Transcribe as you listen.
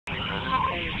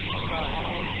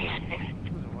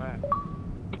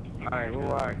Alright, we'll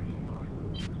watch.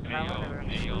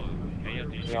 Hey yo,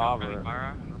 did you see Robert.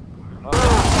 Mara?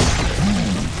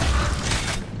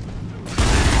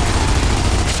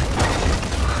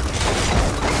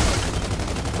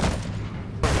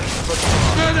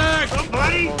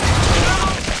 Somebody!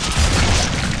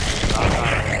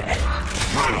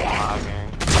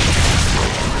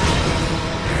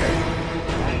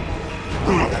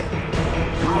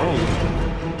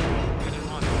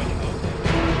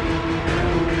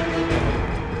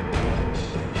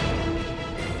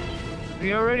 We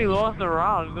already lost the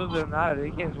round. It doesn't matter. They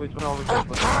can't switch one over.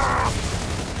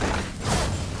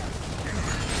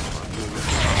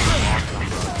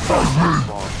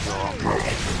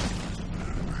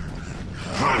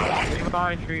 Stay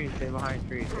behind trees. Stay behind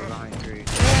trees. Stay behind trees.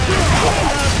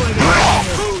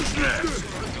 Who's next?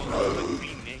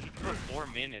 He put 4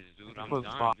 minutes, dude. I'm done.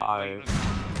 5.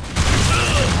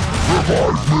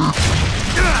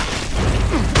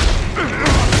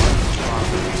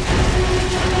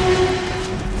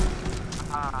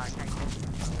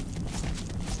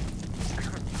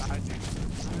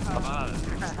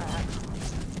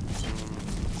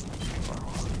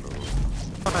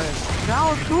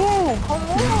 Now 2! Come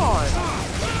on!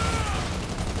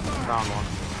 Down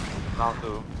 1. Down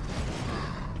 2.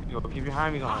 Yo, keep your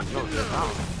hand on. Yo, get down.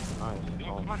 Nice.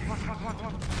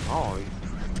 Oh.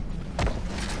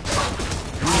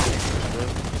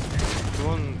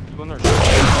 Doing their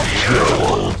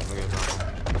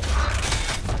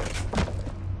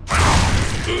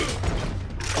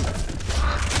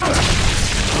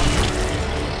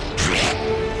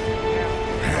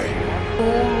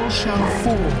All shall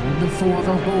fall before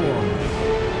the horde.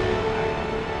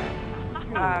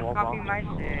 Copy my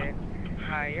shit.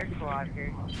 Your squad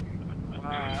here.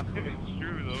 It's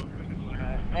true, though.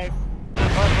 Hey.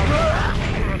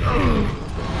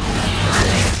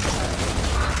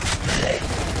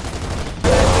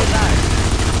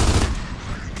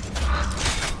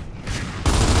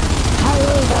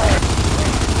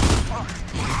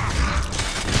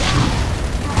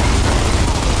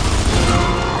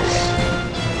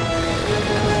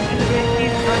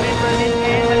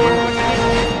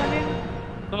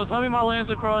 So tell me my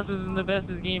Lancer Cross isn't the best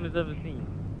this game has ever seen.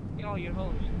 Yo, you're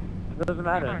host. It doesn't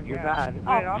matter. You're bad.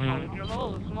 Wait, also, you're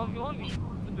host. Smoke you on me.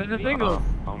 It's a single.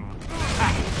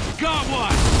 Got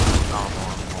one!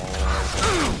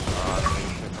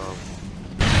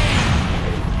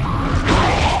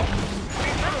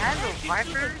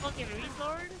 Viper? Fucking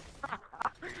retard?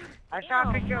 I shot a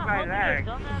picture of my leg.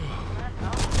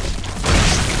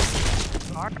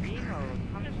 Arbino.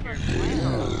 I'm just playing.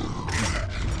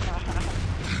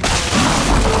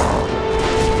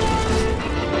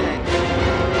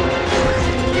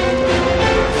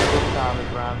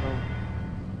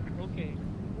 Okay.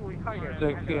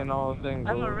 60 and all singles.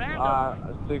 I'm a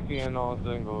random. 60 and all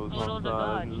singles. Oh,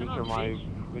 no,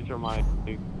 Reach your mic.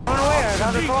 Run away! I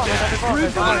got the cross.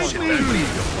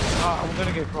 I'm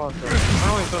gonna get crossed. Run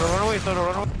away, Soto. Run away, Soto.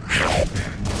 Run away.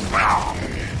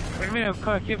 Wait a minute.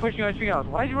 Keep pushing my tree house.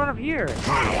 Why'd you run up here?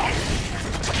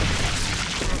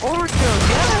 Overkill.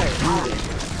 Yes.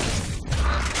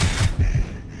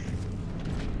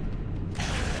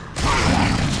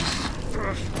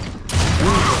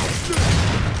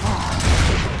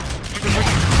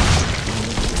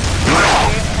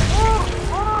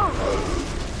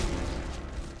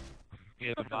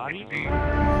 Yeah, the body?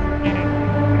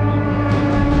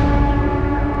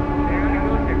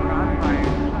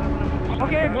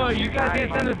 Okay, but you guys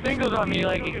didn't send the singles on me,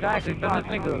 like, exactly, send the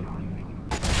singles.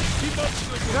 You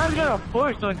guys gotta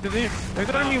push, like, cause they're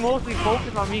gonna be mostly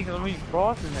focused on me, cause I'm gonna be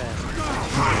crossing that.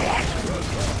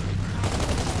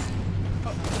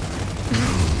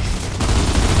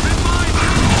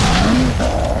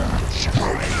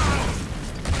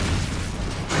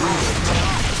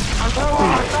 I'm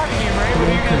talking to you, right? What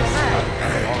are you gonna say?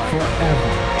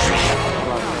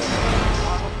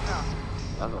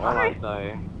 That's all I say.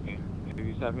 If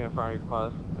you set me a friend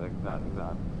request, like that. And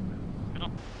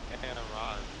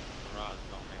Roz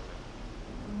don't make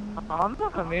it. I'm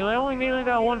not gonna melee. I only melee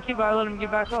that one kid, but I let him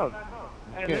get back up.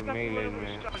 Get melee,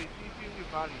 man.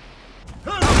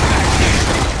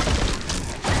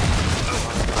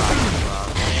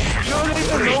 Yo, they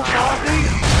said no crossing.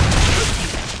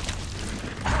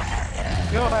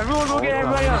 Yo, everyone go get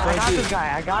everybody else. I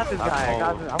got this guy.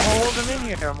 I'm gonna hold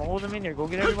him in here. Go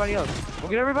get everybody else. Go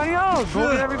get everybody else.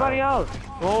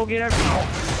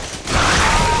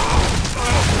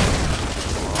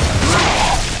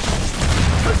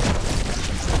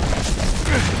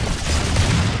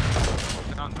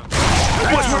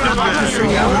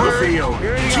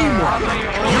 Teamwork.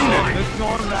 Unity.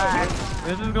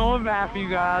 This is going bad for you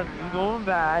guys. This is going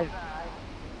bad.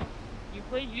 You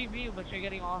play GB, but you're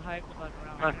getting all hyped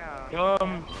about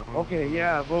round. Okay,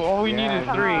 yeah, but all we need is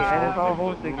 3, and it's all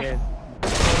host again.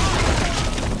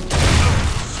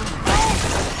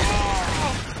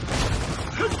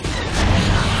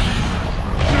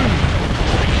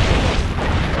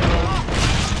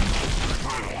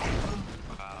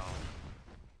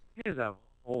 Here's a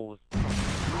hole.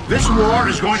 This war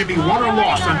is going to be won or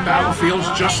lost on battlefields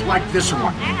just like this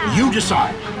one. You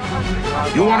decide.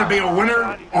 You want to be a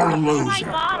winner or a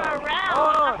loser?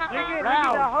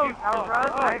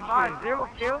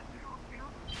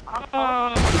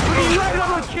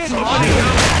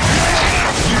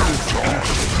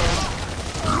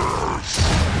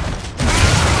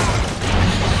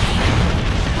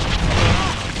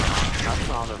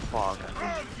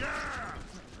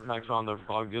 Next round they're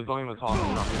fucked. Just don't even talk to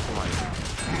them.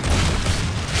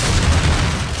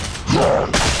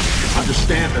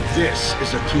 Understand that this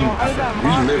is a team effort.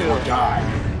 We live or die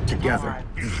together.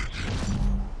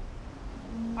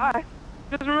 Alright.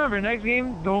 Just remember, next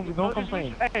game, don't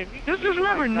complain. Just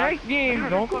remember, next game,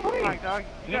 don't complain.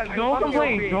 Don't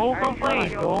complain. Don't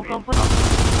complain. Don't complain.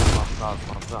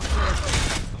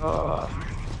 Stop.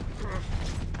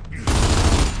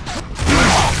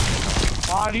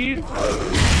 Bodies.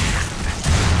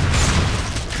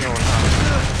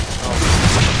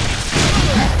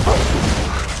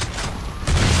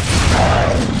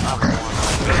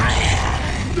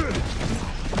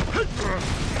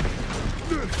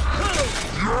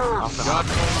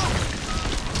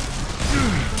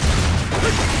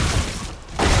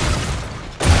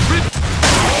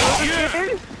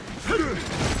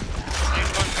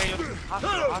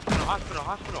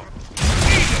 Hospital.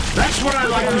 That's what I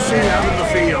like to see out in the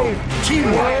field.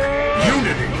 Teamwork,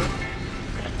 unity.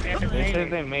 This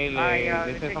isn't melee.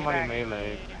 This is somebody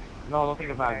melee. No, don't take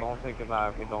it back. Don't take it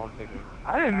back. Don't take it.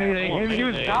 I didn't melee him. He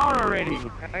was down already.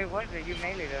 Hey, what is it? You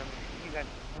meleeed him. You got.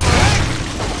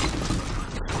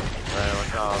 Hey,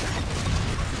 what's up?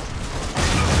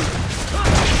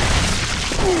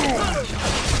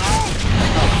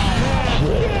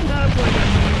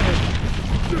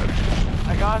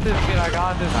 I got this kid. I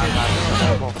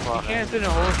can't sit in a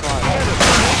whole spot.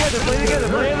 Play together.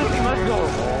 Let's go.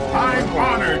 I'm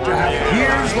honored to have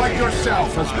peers like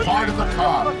yourself as part of the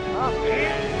club.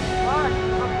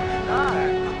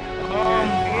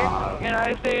 Can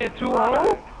I say it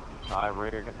 2-0?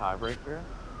 Tiebreaker.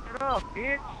 Shut up,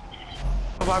 bitch.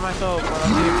 I'm by myself, but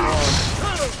I'm being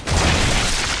close.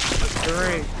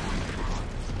 3.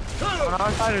 On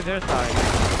our side or their side?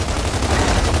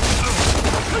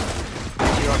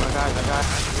 I got.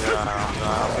 Yeah,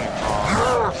 I'm being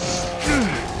called.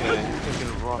 Yeah, he's taking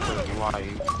the rough as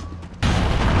white.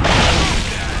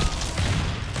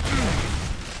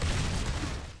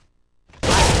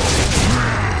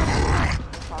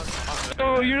 So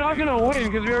you're not gonna win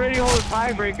because we already hold a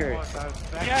tiebreaker.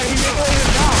 Yeah, he may go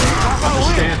down.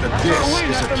 Understand that this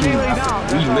is a team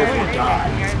effort. We live or die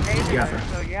together.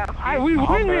 We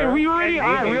win it. We already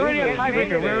have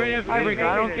tiebreaker. We already have tiebreaker.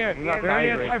 I don't care. We already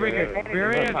have tiebreaker. We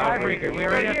already have tiebreaker. We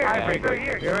already have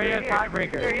tiebreaker. We already have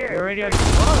tiebreaker. We already have.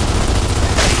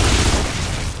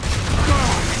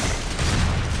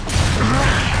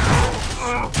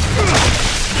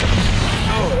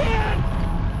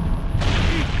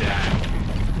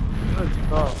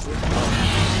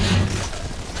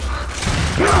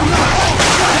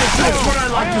 That's what I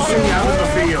like to see out in the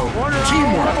field.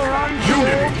 Teamwork,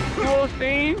 unity.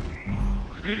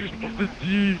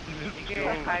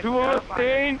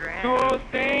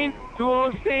 2-0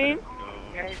 Stain.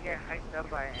 You guys get hyped up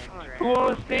by entrance.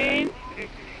 2-0 Stain.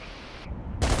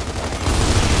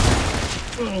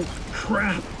 Oh,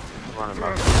 crap.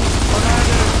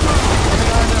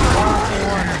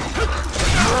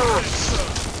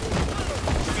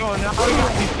 Oh, now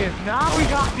we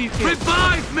got these kids.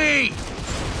 Revive me!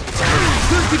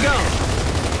 Good to go.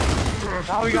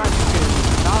 Now we got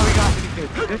these kids.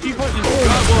 This he pushes.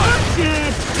 Got one.